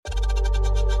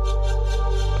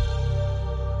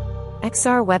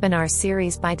XR webinar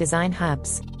series by Design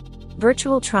Hubs.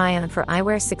 Virtual try-on for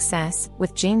eyewear success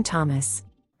with Jean Thomas.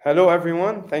 Hello,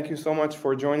 everyone. Thank you so much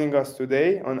for joining us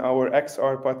today on our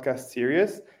XR podcast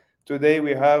series. Today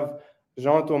we have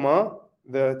Jean Thomas,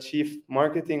 the Chief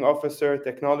Marketing Officer,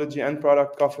 Technology and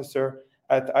Product Officer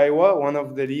at Eyewa, one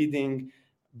of the leading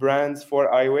brands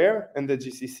for eyewear in the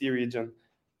GCC region.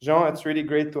 Jean, it's really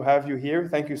great to have you here.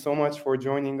 Thank you so much for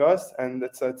joining us, and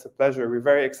it's a pleasure. We're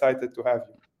very excited to have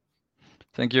you.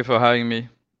 Thank you for having me.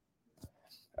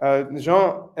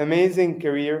 Jean, amazing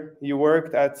career. You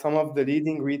worked at some of the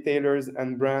leading retailers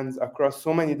and brands across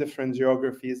so many different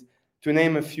geographies. To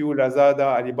name a few,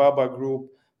 Lazada, Alibaba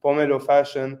Group, Pomelo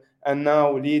Fashion, and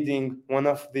now leading one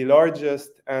of the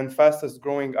largest and fastest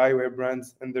growing eyewear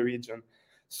brands in the region.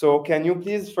 So can you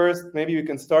please first, maybe you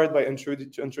can start by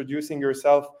introducing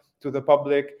yourself to the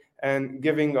public and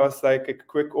giving us like a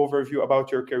quick overview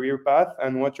about your career path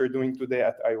and what you're doing today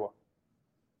at Eyewa.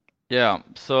 Yeah,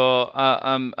 so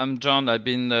I'm John. I've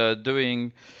been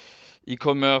doing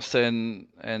e-commerce and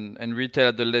retail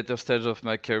at the later stage of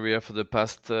my career for the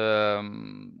past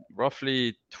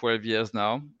roughly 12 years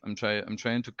now. I'm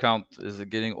trying to count. Is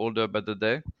getting older by the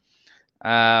day.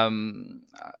 I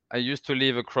used to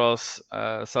live across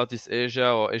Southeast Asia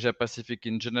or Asia Pacific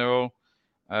in general,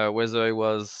 whether it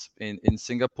was in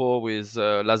Singapore with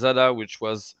Lazada, which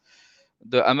was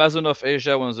the Amazon of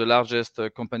Asia, one of the largest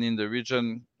company in the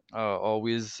region, or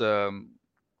with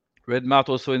Redmart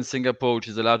also in Singapore, which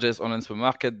is the largest online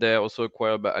supermarket there, also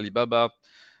acquired by Alibaba.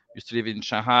 Used to live in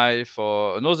Shanghai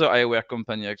for another eyewear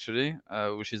company actually,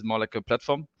 which is more like a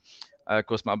platform,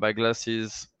 Cosma by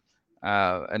Glasses.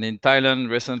 And in Thailand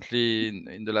recently,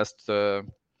 in the last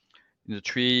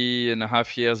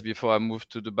 3.5 years before I moved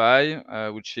to Dubai,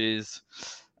 which is,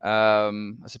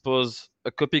 I suppose,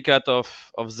 a copycat of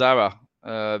Zara,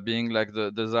 being like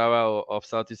the Zara of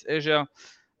Southeast Asia.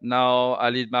 Now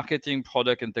I lead marketing,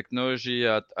 product, and technology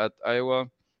at Eyewa.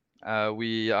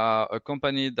 We are a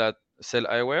company that sell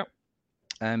eyewear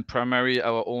and primarily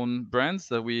our own brands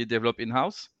that we develop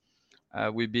in-house.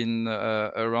 We've been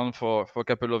around for a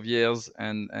couple of years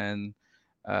and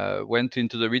went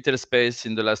into the retail space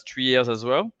in the last 3 years as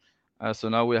well. So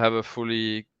now we have a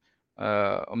fully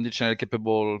omnichannel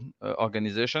capable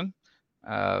organization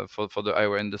for the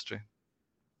eyewear industry.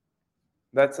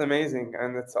 That's amazing.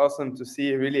 And it's awesome to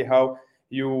see really how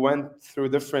you went through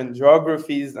different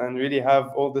geographies and really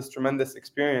have all this tremendous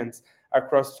experience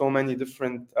across so many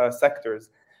different sectors.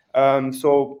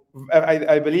 So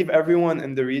I believe everyone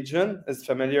in the region is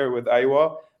familiar with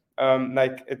Eyewa.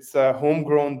 Like it's a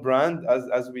homegrown brand,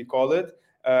 as we call it,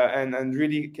 and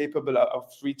really capable of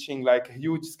reaching like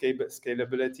huge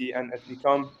scalability. And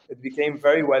it became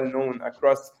very well known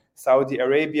across Saudi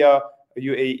Arabia,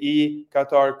 UAE,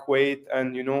 Qatar, Kuwait,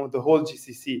 and the whole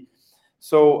GCC.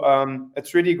 So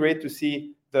it's really great to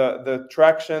see the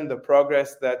traction, the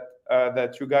progress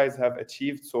that you guys have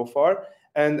achieved so far.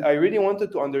 And I really wanted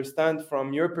to understand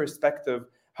from your perspective,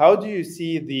 how do you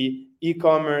see the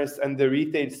e-commerce and the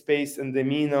retail space in the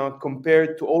MENA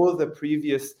compared to all the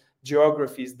previous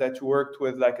geographies that you worked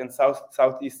with, like in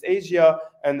Southeast Asia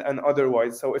and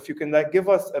otherwise? So if you can like give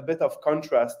us a bit of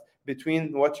contrast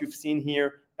between what you've seen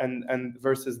here and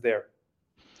versus there.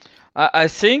 I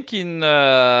think in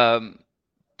the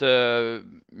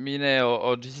MENA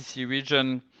or GCC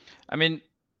region, I mean,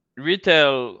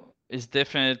 retail is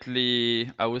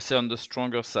definitely, I would say, on the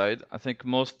stronger side. I think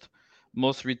most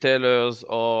retailers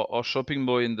or shopping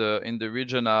mall in the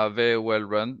region are very well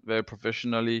run, very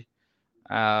professionally.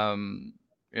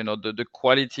 The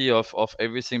quality of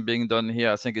everything being done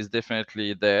here, I think, is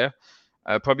definitely there.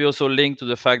 Probably also linked to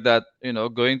the fact that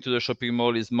going to the shopping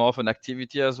mall is more of an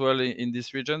activity as well in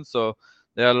this region. So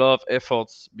there are a lot of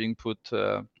efforts being put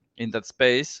in that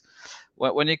space.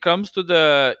 When it comes to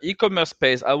the e-commerce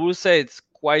space, I would say it's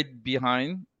quite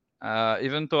behind.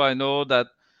 Even though I know that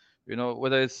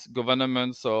whether it's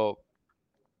governments or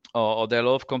there are a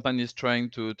lot of companies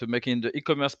trying to make it in the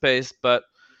e-commerce space, but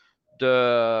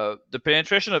the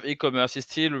penetration of e-commerce is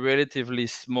still relatively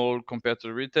small compared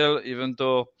to retail, even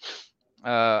though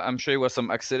I'm sure it was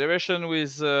some acceleration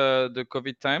with the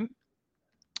COVID time,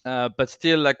 but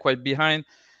still like quite behind.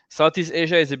 Southeast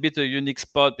Asia is a bit a unique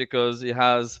spot because it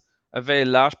has a very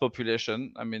large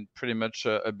population. I mean, pretty much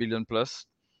a billion plus.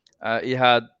 It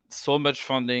had so much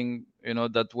funding,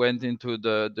 that went into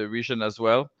the region as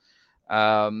well.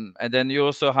 And then you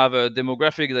also have a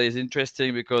demographic that is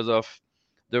interesting because of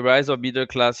the rise of middle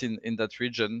class in that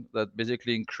region that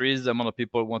basically increased the amount of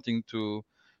people wanting to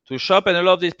shop. And a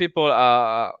lot of these people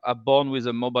are born with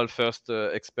a mobile first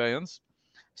experience.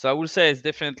 So I would say it's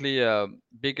definitely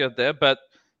bigger there, but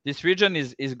this region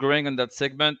is growing on that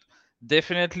segment.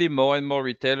 Definitely more and more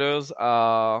retailers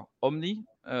are omni,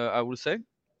 I would say,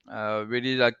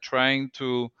 really like trying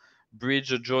to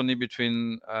bridge a journey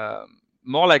between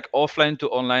more like offline to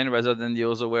online rather than the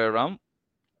other way around.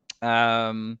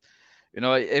 um,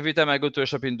 every time I go to a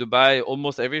shop in Dubai,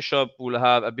 almost every shop will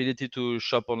have ability to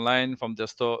shop online from their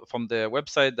store, from their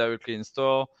website directly in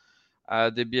store.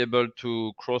 They'll be able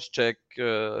to cross-check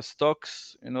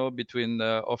stocks, between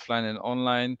offline and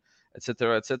online,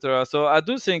 etc., etc. So I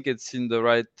do think it's in the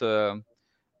right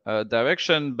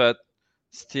direction, but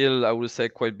still, I would say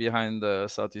quite behind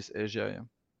Southeast Asia. Yeah.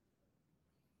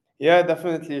 Yeah,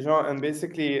 definitely, Jean. And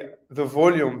basically, the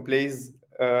volume plays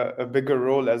a bigger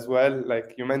role as well.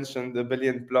 Like you mentioned, the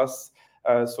billion plus.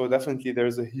 So definitely,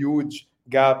 there's a huge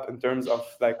gap in terms of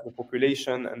like the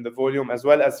population and the volume as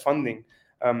well as funding.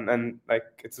 And like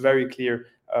it's very clear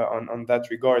on that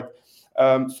regard.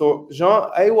 So Jean,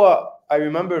 I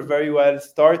remember very well,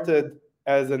 started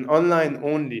as an online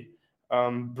only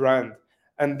brand.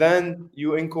 And then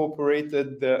you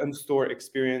incorporated the in-store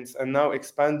experience and now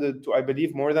expanded to, I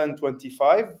believe, more than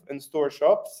 25 in-store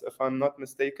shops, if I'm not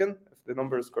mistaken, if the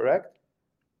number is correct.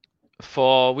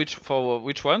 For which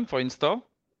one? For in-store?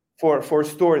 For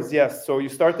stores, yes. So you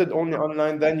started only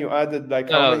online, then you added like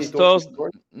how No, many total stores.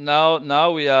 stores?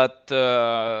 Now we are at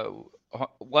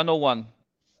 101.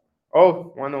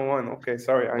 Oh, 101. Okay,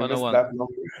 sorry, I missed 101. that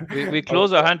number. We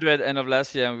closed Okay. 100 end of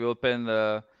last year, and we opened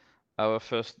our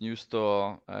first new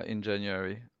store in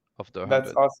January of the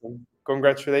That's 100. awesome.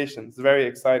 Congratulations. Very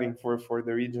exciting for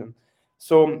the region.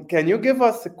 So can you give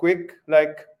us a quick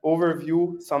like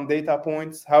overview, some data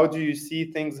points? How do you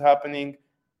see things happening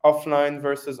offline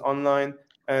versus online?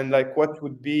 And like what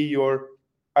would be your,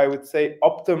 I would say,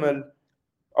 optimal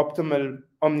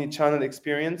omni-channel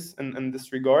experience in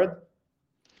this regard?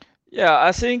 Yeah,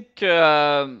 I think.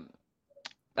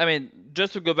 I mean,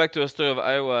 just to go back to the story of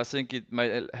Iowa, I think it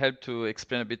might help to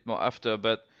explain a bit more after.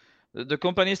 But the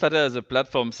company started as a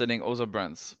platform selling other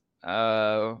brands,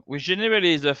 which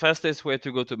generally is the fastest way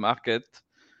to go to market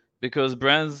because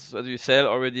brands that you sell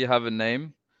already have a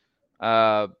name.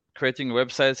 Creating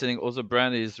websites selling other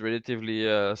brand is relatively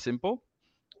simple.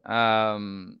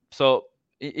 So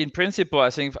in principle, I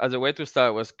think as a way to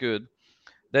start was good.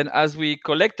 Then as we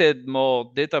collected more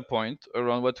data point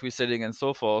around what we're selling and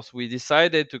so forth, we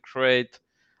decided to create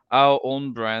our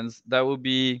own brands that would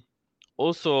be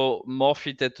also more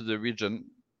fitted to the region,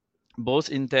 both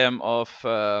in terms of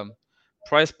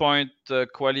price point,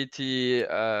 quality,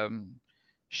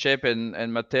 shape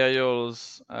and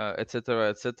materials,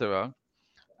 etc., etc.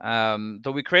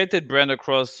 So we created brand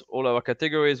across all our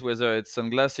categories, whether it's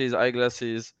sunglasses,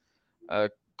 eyeglasses, uh,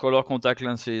 color contact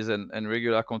lenses, and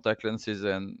regular contact lenses,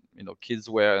 and kids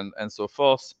wear and so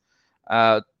forth.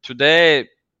 Today,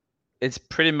 it's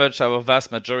pretty much our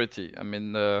vast majority. I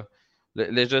mean,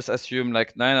 let's just assume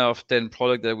like 9 out of 10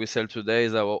 product that we sell today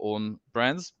is our own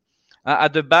brands.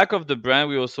 At the back of the brand,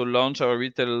 we also launched our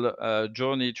retail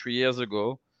journey 3 years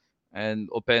ago and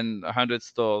opened 100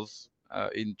 stores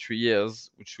in 3 years,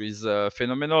 which is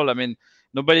phenomenal. I mean,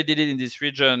 nobody did it in this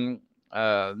region.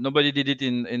 Nobody did it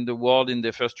in the world in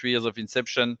the first 3 years of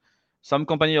inception. Some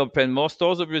company opened more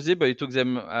stores, obviously, but it took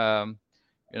them,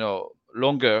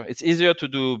 longer. It's easier to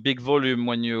do big volume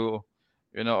when you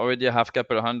already have a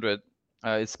couple hundred.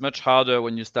 It's much harder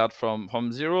when you start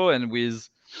from zero and with,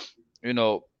 you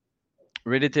know,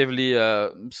 relatively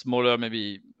smaller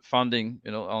maybe funding,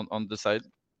 on the side.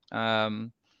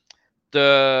 Um,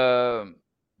 the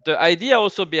the idea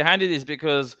also behind it is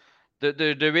because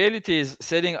the reality is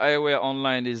selling eyewear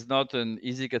online is not an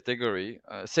easy category.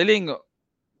 Selling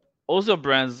other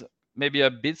brands may be a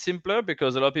bit simpler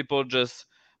because a lot of people just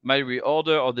might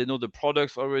reorder or they know the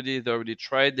products already, they already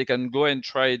tried. They can go and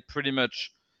try it pretty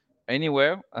much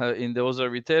anywhere in the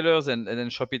other retailers and then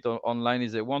shop it online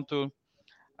if they want to.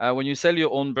 When you sell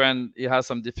your own brand, it has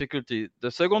some difficulty.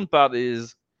 The second part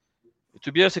is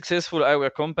to be a successful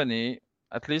eyewear company,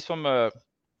 at least from a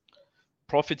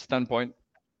profit standpoint,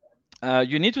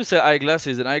 you need to sell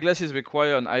eyeglasses, and eyeglasses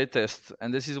require an eye test,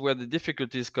 and this is where the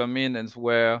difficulties come in, and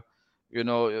where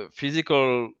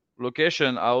physical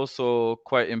location are also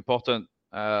quite important.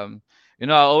 I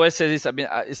always say this. I mean,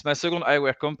 it's my second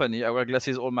eyewear company. I wear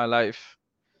glasses all my life,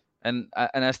 and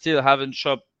I still haven't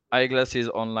shopped eyeglasses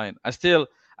online.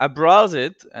 I browse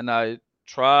it and I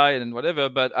try and whatever,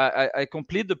 but I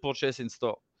complete the purchase in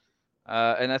store.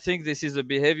 And I think this is a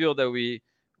behavior that we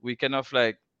kind of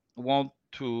like want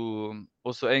to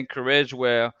also encourage,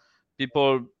 where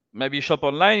people maybe shop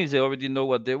online if they already know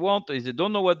what they want. If they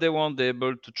don't know what they want, they're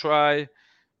able to try,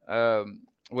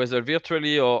 whether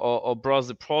virtually or browse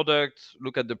the product,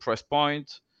 look at the price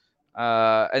point.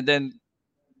 and then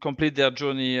complete their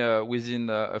journey within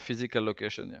a physical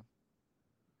location. Yeah.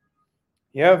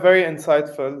 Yeah, very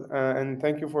insightful, and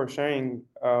thank you for sharing,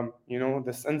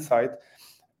 this insight.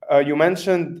 You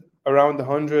mentioned around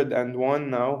 101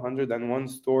 now, 101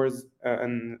 stores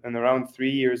in around 3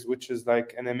 years, which is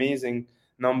like an amazing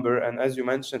number. And as you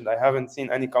mentioned, I haven't seen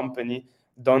any company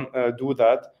do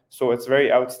that. So it's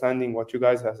very outstanding what you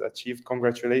guys have achieved.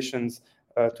 Congratulations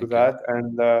to Thank you. that,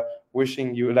 and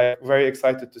wishing you, like, very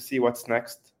excited to see what's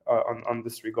next on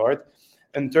this regard.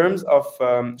 In terms of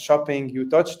shopping, you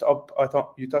touched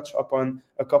upon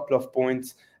a couple of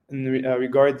points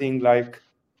regarding like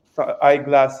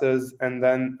eyeglasses and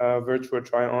then virtual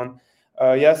try on.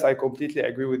 Yes, I completely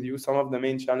agree with you. Some of the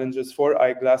main challenges for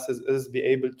eyeglasses is be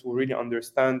able to really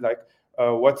understand like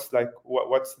what's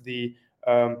the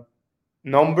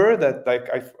number that, like,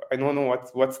 I don't know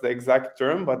what's the exact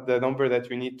term, but the number that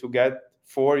you need to get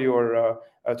for your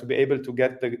to be able to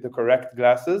get the correct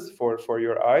glasses for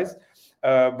your eyes.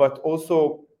 But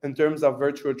also in terms of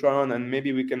virtual try on, and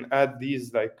maybe we can add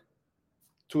these like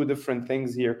two different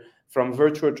things here. From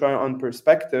virtual try on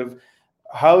perspective,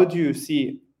 how do you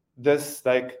see this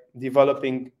like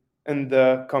developing in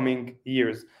the coming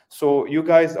years? So you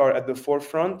guys are at the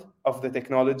forefront of the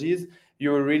technologies.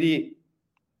 You're really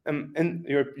and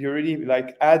you're really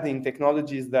like adding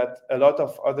technologies that a lot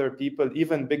of other people,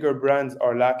 even bigger brands,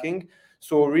 are lacking.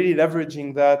 So really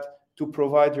leveraging that to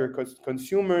provide your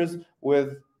consumers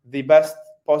with the best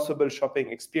possible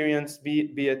shopping experience,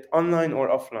 be it online or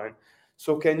offline.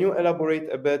 So can you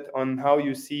elaborate a bit on how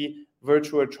you see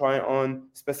virtual try on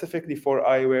specifically for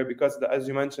eyewear? Because as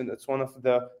you mentioned, it's one of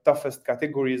the toughest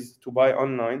categories to buy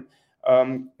online.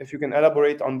 If you can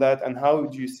elaborate on that, and how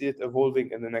do you see it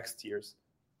evolving in the next years?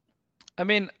 I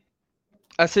mean,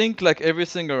 I think like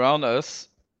everything around us,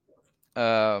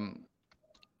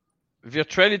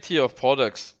 virtuality of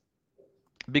products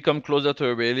become closer to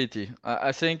a reality.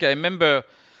 I think I remember,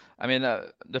 I mean,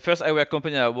 the first eyewear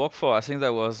company I worked for, I think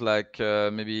that was like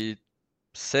maybe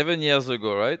 7 years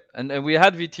ago, right? And we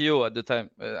had VTO at the time.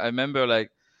 I remember like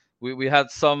we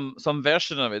had some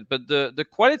version of it, but the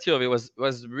quality of it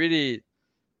was really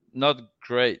not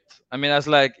great. I mean, as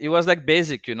like it was like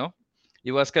basic, you know,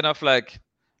 it was kind of like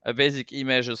a basic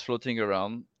image just floating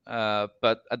around.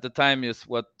 But at the time, is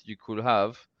what you could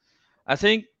have. I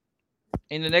think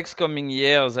in the next coming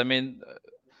years, I mean,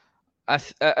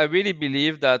 I really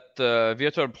believe that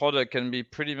virtual product can be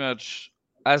pretty much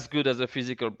as good as a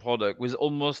physical product with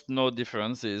almost no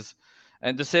differences.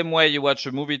 And the same way you watch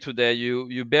a movie today,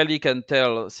 you barely can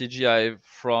tell CGI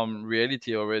from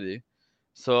reality already.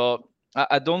 So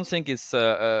I don't think it's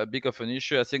a big of an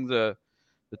issue. I think the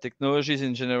technologies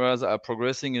in general are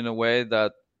progressing in a way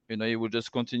that it will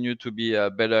just continue to be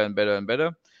better and better and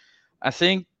better. I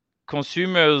think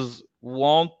consumers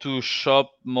want to shop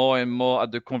more and more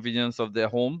at the convenience of their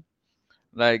home.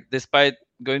 Like, despite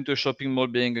going to a shopping mall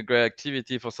being a great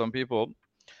activity for some people,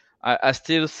 I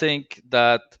still think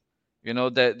that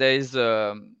there is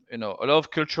a lot of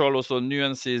cultural also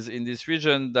nuances in this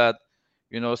region that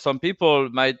some people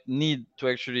might need to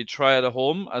actually try at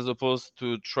home as opposed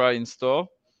to try in store,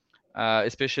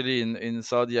 especially in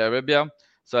Saudi Arabia.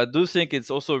 So I do think it's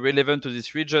also relevant to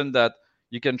this region that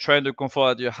you can try the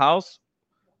comfort at your house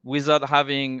without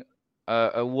having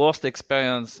a worse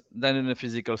experience than in a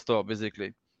physical store,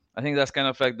 basically. I think that's kind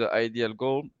of like the ideal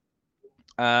goal.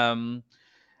 Um,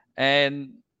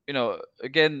 and,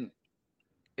 again,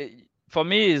 for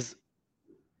me is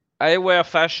eyewear,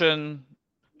 fashion,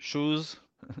 shoes,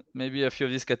 maybe a few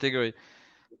of this category.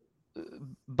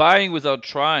 Buying without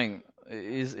trying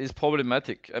is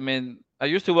problematic. I mean, I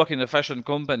used to work in a fashion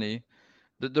company.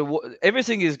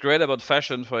 Everything is great about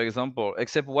fashion, for example,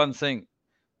 except one thing.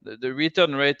 The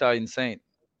return rate are insane.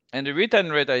 And the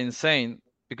return rate are insane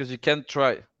because you can't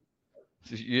try.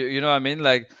 You know what I mean?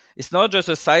 Like, it's not just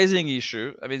a sizing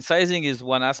issue. I mean, sizing is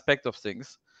one aspect of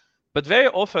things, but very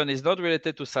often it's not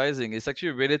related to sizing. It's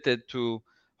actually related to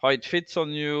how it fits on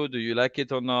you. Do you like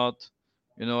it or not?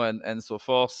 And so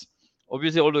forth.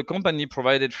 Obviously, all the company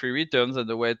provided free returns and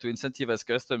the way to incentivize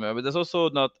customer, but that's also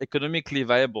not economically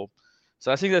viable.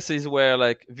 So I think this is where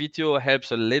like VTO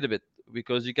helps a little bit,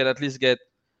 because you can at least get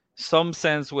some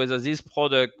sense whether this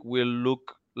product will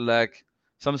look like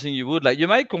something you would like. You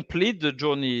might complete the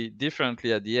journey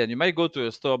differently at the end. You might go to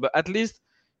a store, but at least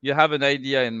you have an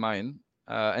idea in mind.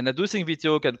 And I do think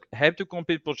VTO can help to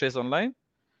complete purchase online,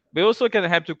 but also can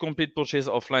help to complete purchase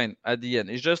offline at the end.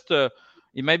 It's just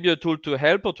it might be a tool to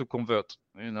help or to convert.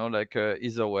 Like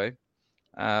either way.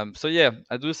 So yeah,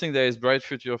 I do think there is bright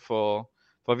future for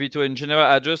VTO in general.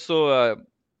 I just saw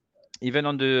even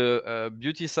on the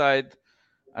beauty side,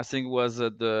 I think was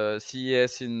at the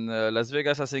CES in Las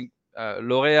Vegas. I think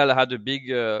L'Oreal had a big,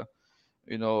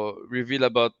 reveal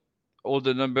about all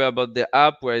the number about the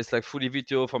app where it's like fully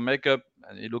VTO for makeup,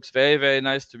 and it looks very, very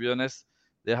nice. To be honest,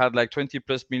 they had like 20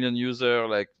 plus million user,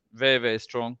 like very, very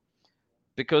strong.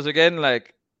 Because again,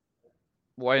 like,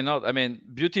 why not? I mean,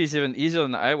 beauty is even easier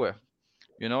than eyewear.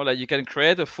 Like you can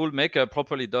create a full makeup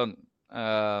properly done,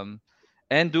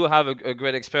 and do have a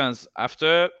great experience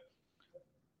after.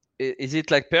 Is it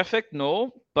like perfect?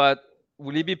 No, but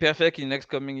will it be perfect in next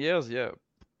coming years? Yeah,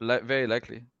 very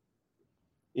likely.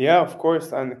 Yeah, of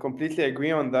course, and completely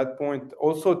agree on that point.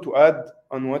 Also, to add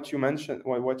on what you mentioned,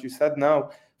 what you said now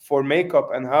for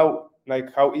makeup and how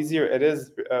easier it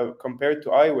is compared to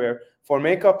eyewear. For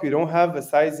makeup, you don't have a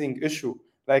sizing issue.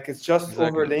 Like it's just Exactly.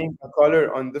 overlaying a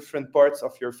color on different parts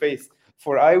of your face.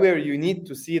 For eyewear, you need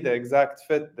to see the exact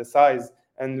fit, the size,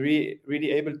 and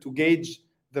really able to gauge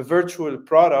the virtual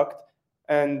product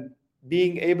and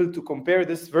being able to compare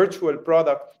this virtual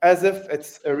product as if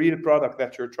it's a real product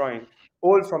that you're trying,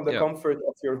 all from the Yeah. comfort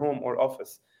of your home or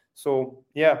office. So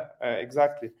yeah,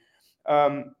 exactly.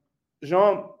 Um,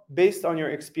 Jean, based on your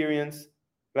experience,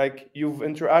 like you've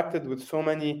interacted with so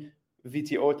many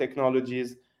VTO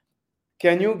technologies,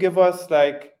 can you give us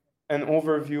like an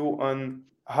overview on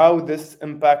how this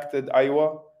impacted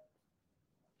Iowa?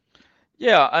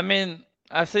 Yeah, I mean,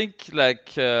 I think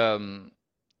like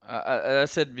I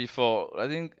said before, I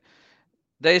think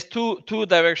there is two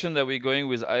directions that we're going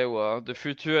with Iowa, the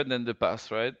future and then the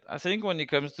past, right? I think when it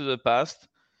comes to the past,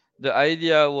 the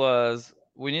idea was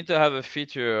we need to have a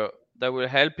feature that will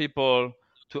help people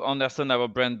to understand our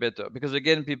brand better. Because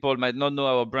again, people might not know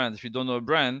our brand. If you don't know a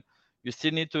brand, you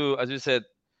still need to, as you said,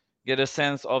 get a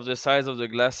sense of the size of the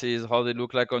glasses, how they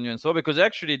look like on you, and so because you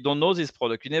actually don't know this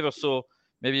product. You never saw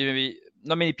maybe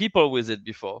not many people with it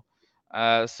before.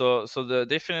 So the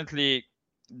definitely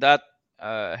that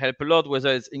help a lot, whether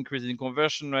it's increasing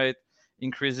conversion rate,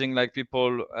 increasing like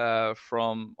people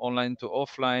from online to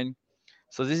offline.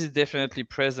 So this is definitely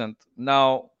present.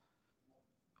 Now,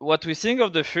 what we think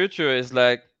of the future is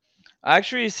like I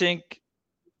actually think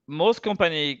most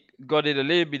company got it a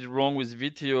little bit wrong with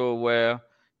VTO, where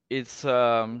it's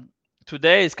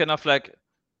today it's kind of like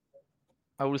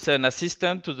I would say an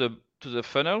assistant to the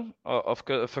funnel of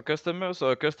a customer. So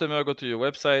a customer go to your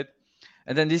website,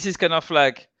 and then this is kind of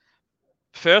like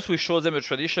first we show them a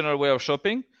traditional way of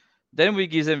shopping, then we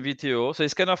give them VTO. So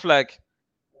it's kind of like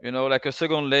like a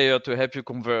second layer to help you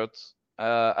convert,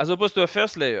 as opposed to a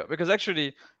first layer. Because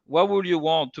actually, why would you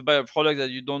want to buy a product that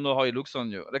you don't know how it looks on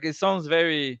you? Like it sounds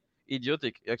very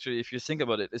idiotic, actually, if you think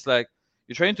about it. It's like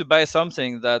you're trying to buy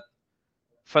something that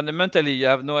fundamentally you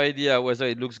have no idea whether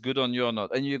it looks good on you or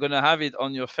not, and you're gonna have it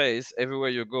on your face everywhere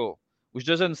you go, which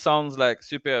doesn't sound like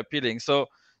super appealing. So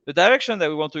the direction that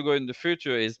we want to go in the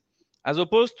future is, as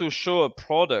opposed to show a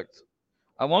product,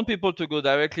 I want people to go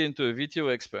directly into a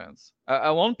VTO experience. I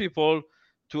want people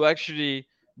to actually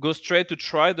go straight to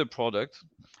try the product.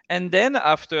 And then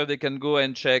after they can go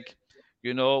and check,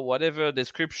 whatever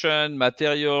description,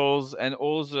 materials, and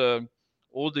all the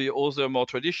other more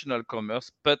traditional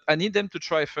commerce. But I need them to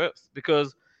try first,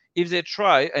 because if they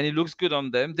try and it looks good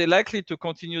on them, they're likely to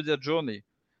continue their journey.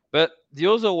 But the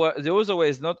other way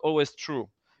is not always true.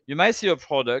 You might see a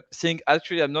product, think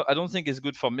actually I don't think it's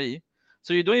good for me,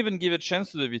 so you don't even give a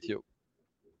chance to the VTO.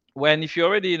 When if you're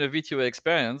already in a VTO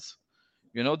experience,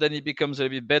 then it becomes a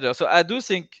little bit better. So I do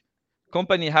think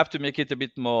company have to make it a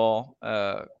bit more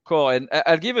core. And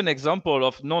I'll give an example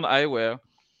of non-eyewear.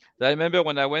 I remember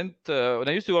when I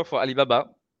used to work for Alibaba,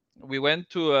 we went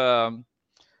to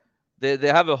they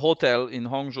have a hotel in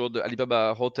Hangzhou, the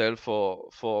Alibaba hotel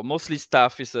for mostly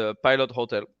staff. It's a pilot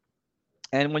hotel,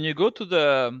 and when you go to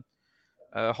the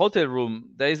hotel room,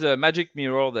 there is a magic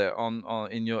mirror there on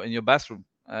in your bathroom,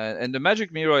 and the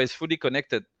magic mirror is fully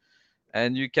connected,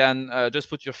 and you can just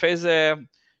put your face there.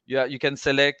 You can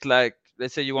select, like,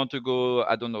 let's say you want to go,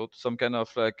 I don't know, to some kind of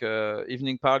like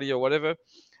evening party or whatever,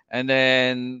 and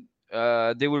then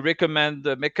they will recommend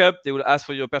the makeup. They will ask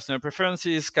for your personal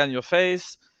preferences, scan your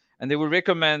face, and they will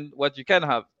recommend what you can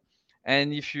have.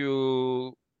 And if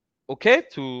you okay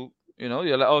to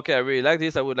you're like, okay, I really like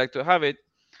this, I would like to have it,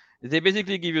 they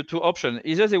basically give you two options.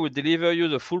 Either they will deliver you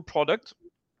the full product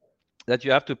that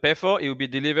you have to pay for. It will be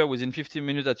delivered within 15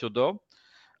 minutes at your door,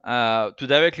 to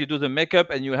directly do the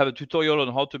makeup, and you have a tutorial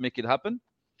on how to make it happen.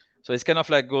 So it's kind of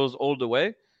like goes all the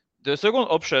way. The second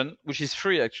option, which is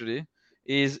free actually,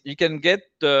 is you can get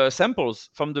the samples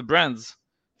from the brands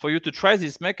for you to try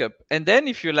this makeup. And then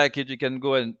if you like it, you can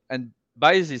go and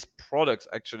buy these products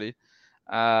actually.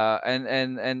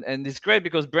 And it's great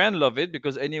because brand love it,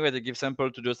 because anyway they give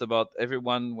sample to just about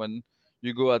everyone when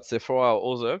you go at Sephora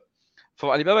or other.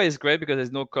 For Alibaba, it's great because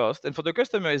there's no cost, and for the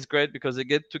customer, it's great because they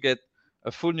get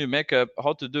a full new makeup,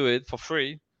 how to do it for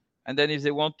free, and then if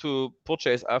they want to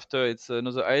purchase after, it's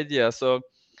another idea. So,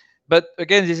 but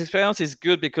again, this experience is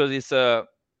good because it's a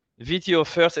VTO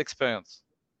first experience.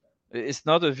 It's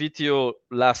not a VTO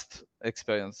last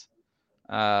experience.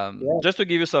 Just to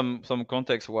give you some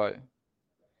context why.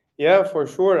 Yeah, for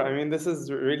sure. I mean, this is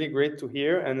really great to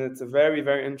hear, and it's a very,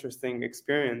 very interesting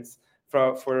experience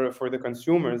for the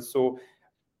consumers. So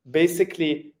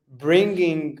basically,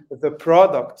 bringing the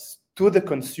products to the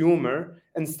consumer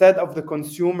instead of the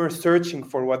consumer searching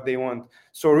for what they want.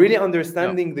 So really Yeah.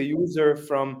 understanding the user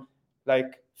from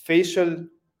like facial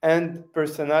and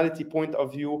personality point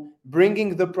of view,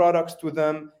 bringing the products to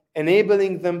them,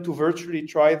 enabling them to virtually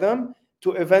try them,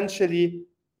 to eventually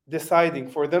deciding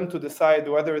for them to decide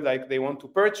whether like they want to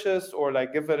purchase or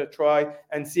like give it a try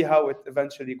and see how it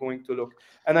eventually going to look.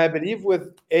 And I believe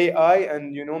with AI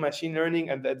and machine learning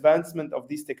and the advancement of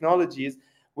these technologies,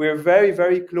 we're very,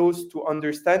 very close to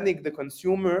understanding the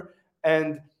consumer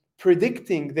and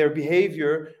predicting their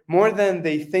behavior more than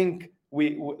they think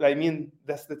I mean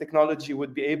that's the technology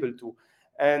would be able to.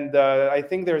 And I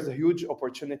think there's a huge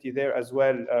opportunity there as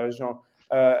well, Jean.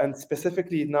 And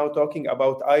specifically now talking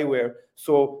about eyewear.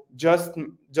 So just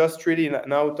really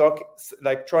now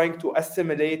like trying to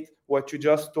assimilate what you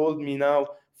just told me now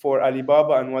for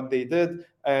Alibaba and what they did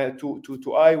to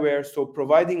eyewear. So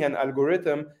providing an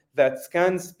algorithm that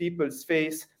scans people's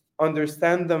face,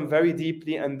 understand them very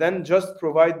deeply, and then just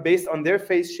provide based on their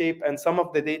face shape and some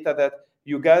of the data that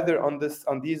you gather on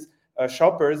these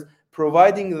shoppers,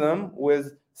 providing them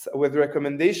with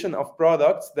recommendation of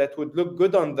products that would look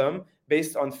good on them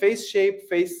based on face shape,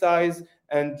 face size,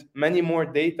 and many more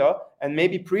data, and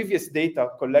maybe previous data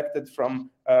collected from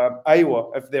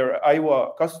Eyewa, if they're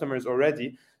Eyewa customers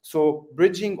already. So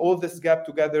bridging all this gap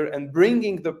together and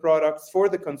bringing the products for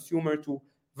the consumer to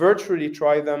virtually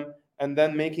try them, and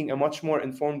then making a much more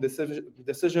informed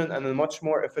decision and a much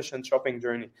more efficient shopping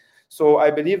journey. So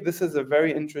I believe this is a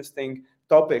very interesting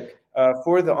topic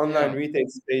for the online retail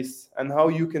space, and how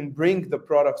you can bring the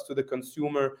products to the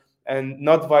consumer and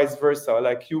not vice versa,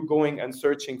 like you going and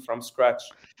searching from scratch.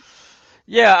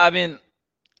 Yeah, I mean,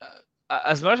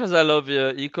 as much as I love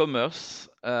e-commerce,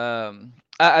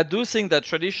 I do think that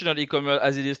traditional e-commerce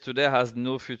as it is today has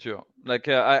no future. Like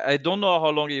I don't know how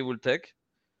long it will take.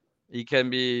 It can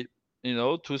be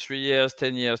 2, 3 years,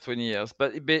 10 years, 20 years,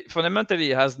 but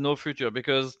fundamentally it has no future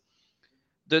because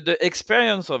the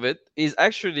experience of it is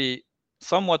actually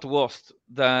somewhat worse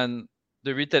than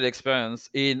the retail experience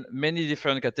in many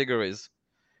different categories.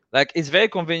 Like it's very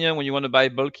convenient when you want to buy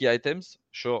bulky items,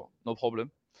 sure, no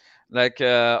problem. Like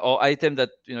or item that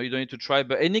you don't need to try,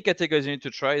 but any categories you need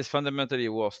to try is fundamentally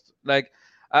worst. Like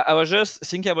I was just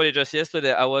thinking about it just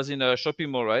yesterday. I was in a shopping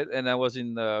mall, right, and I was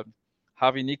in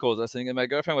Harvey Nichols, I think, and my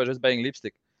girlfriend was just buying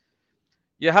lipstick.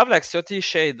 You have like 30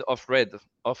 shades of red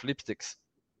of lipsticks.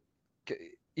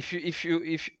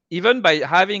 If even by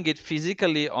having it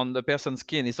physically on the person's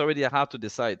skin, it's already hard to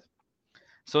decide.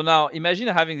 So now imagine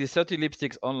having these 30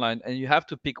 lipsticks online and you have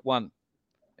to pick one.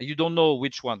 You don't know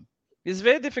which one. It's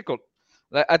very difficult.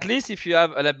 Like at least if you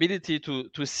have an ability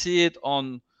to see it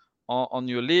on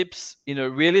your lips in a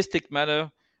realistic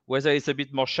manner, whether it's a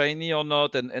bit more shiny or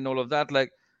not, and all of that,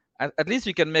 like at least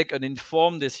you can make an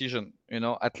informed decision,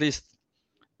 at least.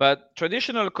 But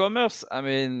traditional commerce, I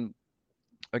mean,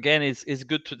 again, it's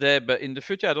good today, but in the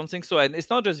future, I don't think so. And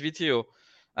it's not just VTO.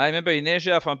 I remember in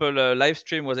Asia, for example, live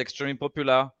stream was extremely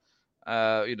popular.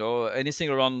 Anything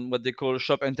around what they call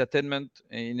shop entertainment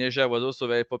in Asia was also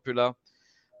very popular.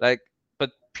 Like,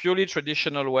 but purely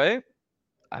traditional way,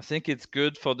 I think it's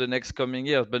good for the next coming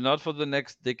years, but not for the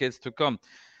next decades to come.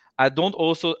 I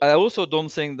also don't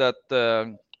think that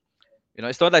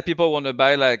it's not like people want to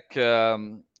buy like a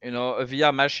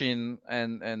VR machine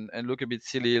and look a bit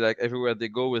silly like everywhere they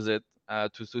go with it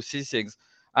to see things.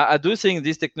 I do think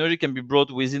this technology can be brought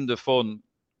within the phone.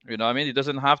 I mean, it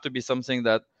doesn't have to be something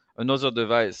that another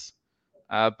device.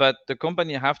 But the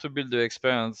company have to build the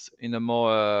experience in a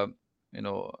more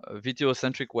video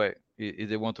centric way if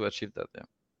they want to achieve that. Yeah.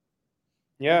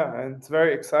 Yeah, and it's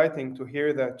very exciting to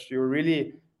hear that you're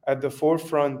really at the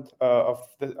forefront of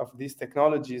these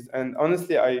technologies. And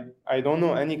honestly, I don't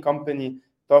know any company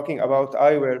talking about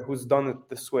eyewear who's done it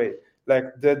this way,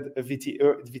 like did a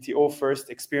VTO first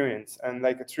experience. And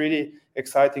like it's really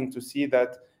exciting to see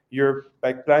that you're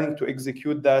like planning to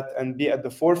execute that and be at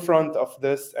the forefront of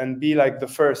this and be like the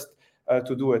first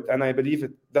to do it. And I believe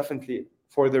it definitely,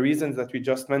 for the reasons that we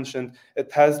just mentioned,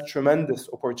 it has tremendous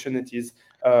opportunities.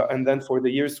 And then for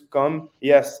the years to come,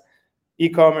 yes,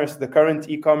 the current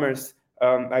e-commerce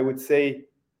I would say,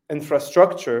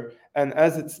 infrastructure. And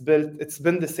as it's built, it's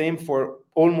been the same for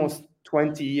almost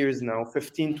 20 years now,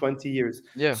 15, 20 years.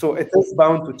 Yeah. So it is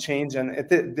bound to change, and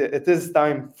it is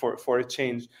time for a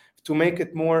change to make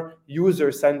it more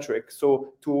user centric.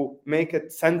 So to make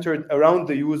it centered around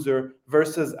the user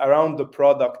versus around the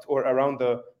product or around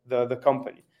the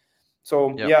company.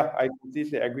 So Yeah. yeah, I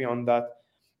completely agree on that.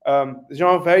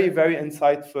 Jean, very, very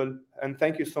insightful, and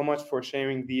thank you so much for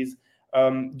sharing these.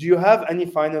 Do you have any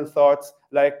final thoughts,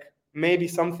 like maybe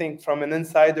something from an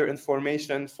insider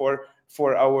information for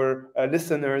our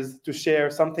listeners to share,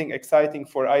 something exciting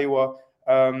for Iowa,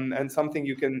 and something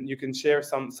you can share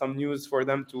some news for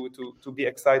them to be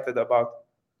excited about?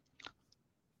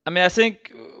 I mean, I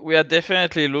think we are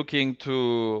definitely looking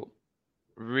to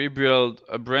rebuild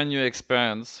a brand new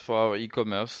experience for our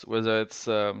e-commerce, whether it's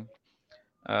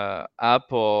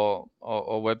app or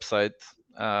website.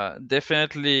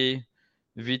 Definitely,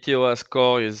 VTO as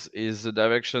core is the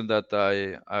direction that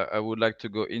I would like to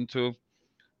go into.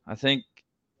 I think,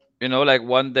 like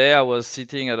one day I was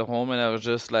sitting at home and I was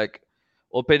just like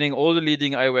opening all the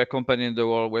leading eyewear company in the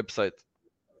world website,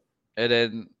 and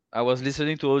then I was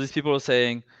listening to all these people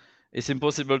saying it's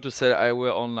impossible to sell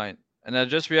eyewear online, and I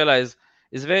just realized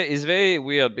it's very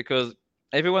weird because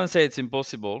everyone say it's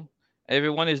impossible,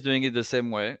 everyone is doing it the same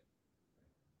way,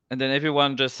 and then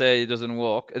everyone just say it doesn't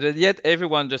work, and then yet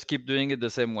everyone just keep doing it the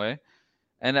same way,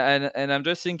 and I'm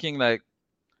just thinking like,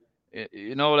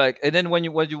 like, and then when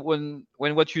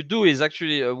what you do is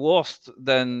actually worse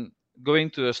than going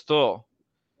to a store,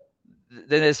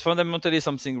 then there's fundamentally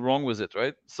something wrong with it,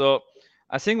 right? So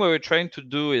I think what we're trying to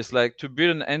do is like to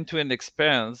build an end-to-end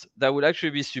experience that would actually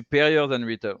be superior than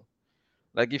retail.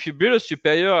 Like if you build a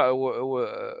superior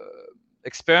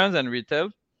experience than retail,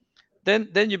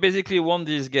 then you basically won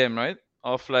this game, right?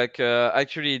 Of like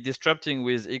actually disrupting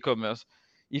with e-commerce.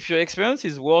 If your experience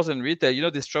is worse than retail, you're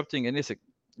not disrupting anything.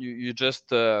 You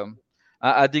just are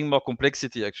adding more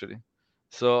complexity actually.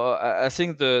 So I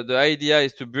think the idea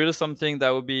is to build something that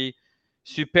will be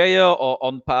superior or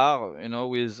on par,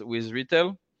 with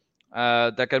retail,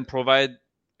 that can provide,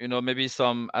 maybe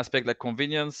some aspect like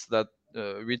convenience that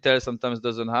retail sometimes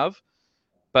doesn't have.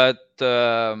 But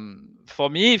for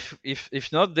me,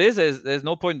 if not this, there's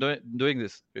no point doing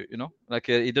this. Like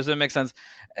it doesn't make sense.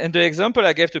 And the example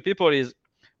I gave to people is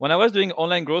when I was doing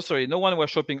online grocery, no one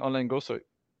was shopping online grocery.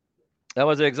 That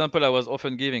was the example I was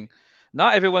often giving.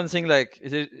 Now everyone's saying like,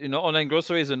 online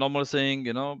grocery is a normal thing,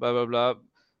 blah blah blah.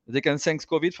 They can thank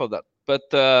COVID for that.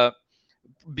 But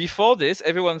before this,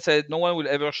 everyone said no one will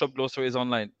ever shop groceries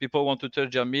online. People want to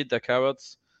touch their meat, their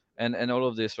carrots, and all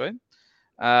of this, right?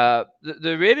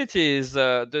 The reality is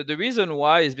the reason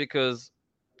why is because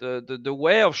the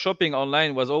way of shopping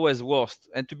online was always worst.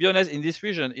 And to be honest, in this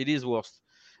region, it is worst.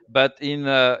 But in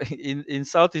in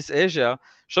Southeast Asia,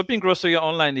 shopping grocery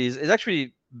online is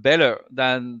actually better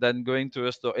than going to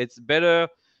a store. It's better.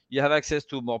 You have access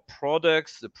to more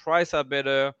products. The price are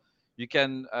better. You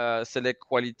can select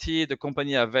quality. The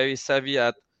company are very savvy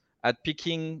at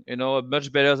picking.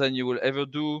 Much better than you will ever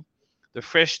do. The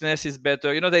freshness is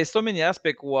better. There's so many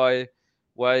aspects why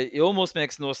it almost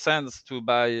makes no sense to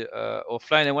buy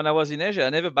offline. And when I was in Asia, I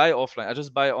never buy offline. I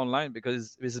just buy online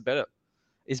because it's better.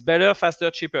 It's better,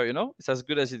 faster, cheaper. It's as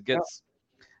good as it Yeah, gets.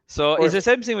 of So it's course. the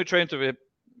same thing we're trying to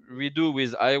redo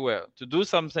with eyewear, to do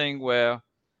something where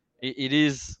it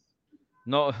is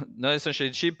not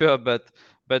essentially cheaper, but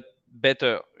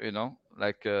better.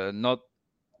 Like not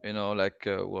like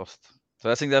worst. So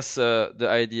I think that's the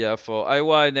idea for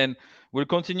Iowa, and then we'll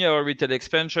continue our retail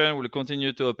expansion. We'll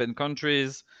continue to open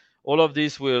countries. All of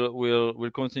this will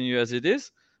continue as it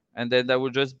is, and then that will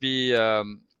just be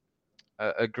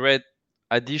a great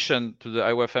addition to the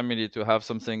Iowa family to have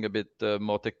something a bit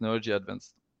more technology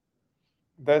advanced.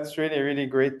 That's really, really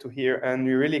great to hear. And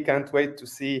we really can't wait to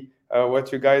see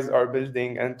what you guys are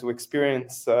building and to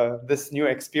experience this new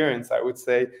experience, I would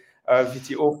say,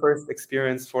 VTO first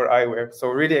experience for eyewear. So,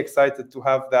 really excited to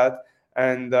have that.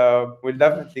 And we'll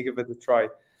definitely give it a try.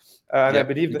 And I Yeah,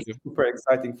 believe thank this you. is super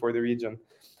exciting for the region.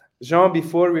 Jean,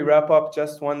 before we wrap up,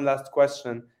 just one last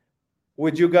question.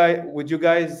 Would you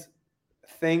guys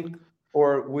think,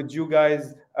 or would you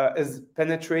guys is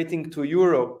penetrating to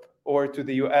Europe or to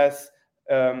the US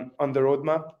on the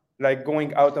roadmap, like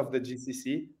going out of the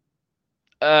GCC?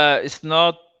 It's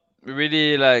not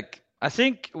really like, I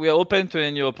think we are open to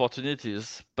any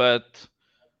opportunities, but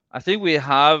I think we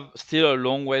have still a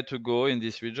long way to go in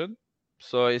this region.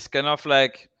 So it's kind of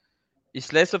like,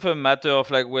 it's less of a matter of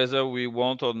like whether we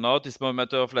want or not. It's more a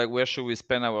matter of like where should we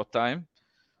spend our time.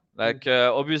 Like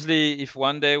obviously, if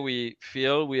one day we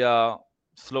feel we are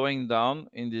slowing down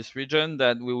in this region,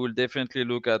 that we will definitely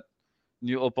look at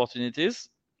new opportunities,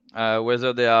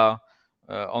 whether they are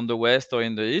on the west or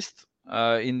in the east.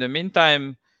 In the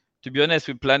meantime, to be honest,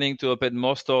 we're planning to open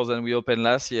more stores than we opened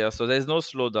last year. So there's no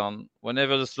slowdown.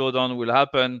 Whenever the slowdown will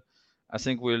happen, I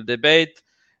think we'll debate.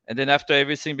 And then after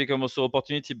everything becomes also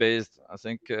opportunity based, I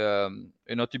think,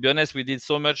 to be honest, we did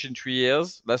so much in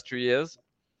last 3 years,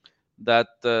 that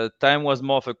time was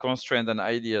more of a constraint than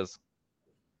ideas.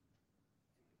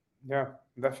 Yeah,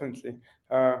 definitely.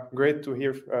 Great to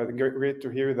hear. Great to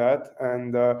hear that.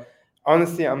 And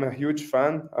honestly, I'm a huge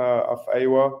fan of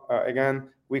Eyewa. Again,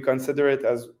 we consider it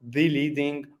as the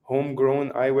leading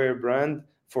homegrown eyewear brand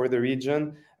for the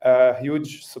region.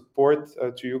 Huge support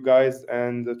to you guys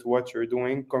and to what you're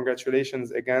doing.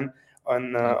 Congratulations again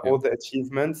on all the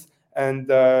achievements. And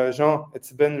Jean,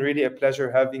 it's been really a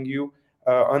pleasure having you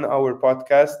on our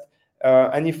podcast.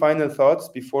 Any final thoughts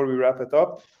before we wrap it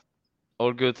up?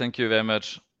 All good. Thank you very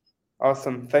much.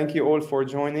 Awesome. Thank you all for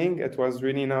joining. It was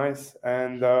really nice.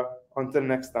 And until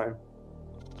next time.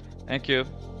 Thank you.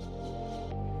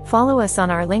 Follow us on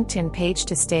our LinkedIn page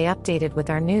to stay updated with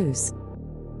our news.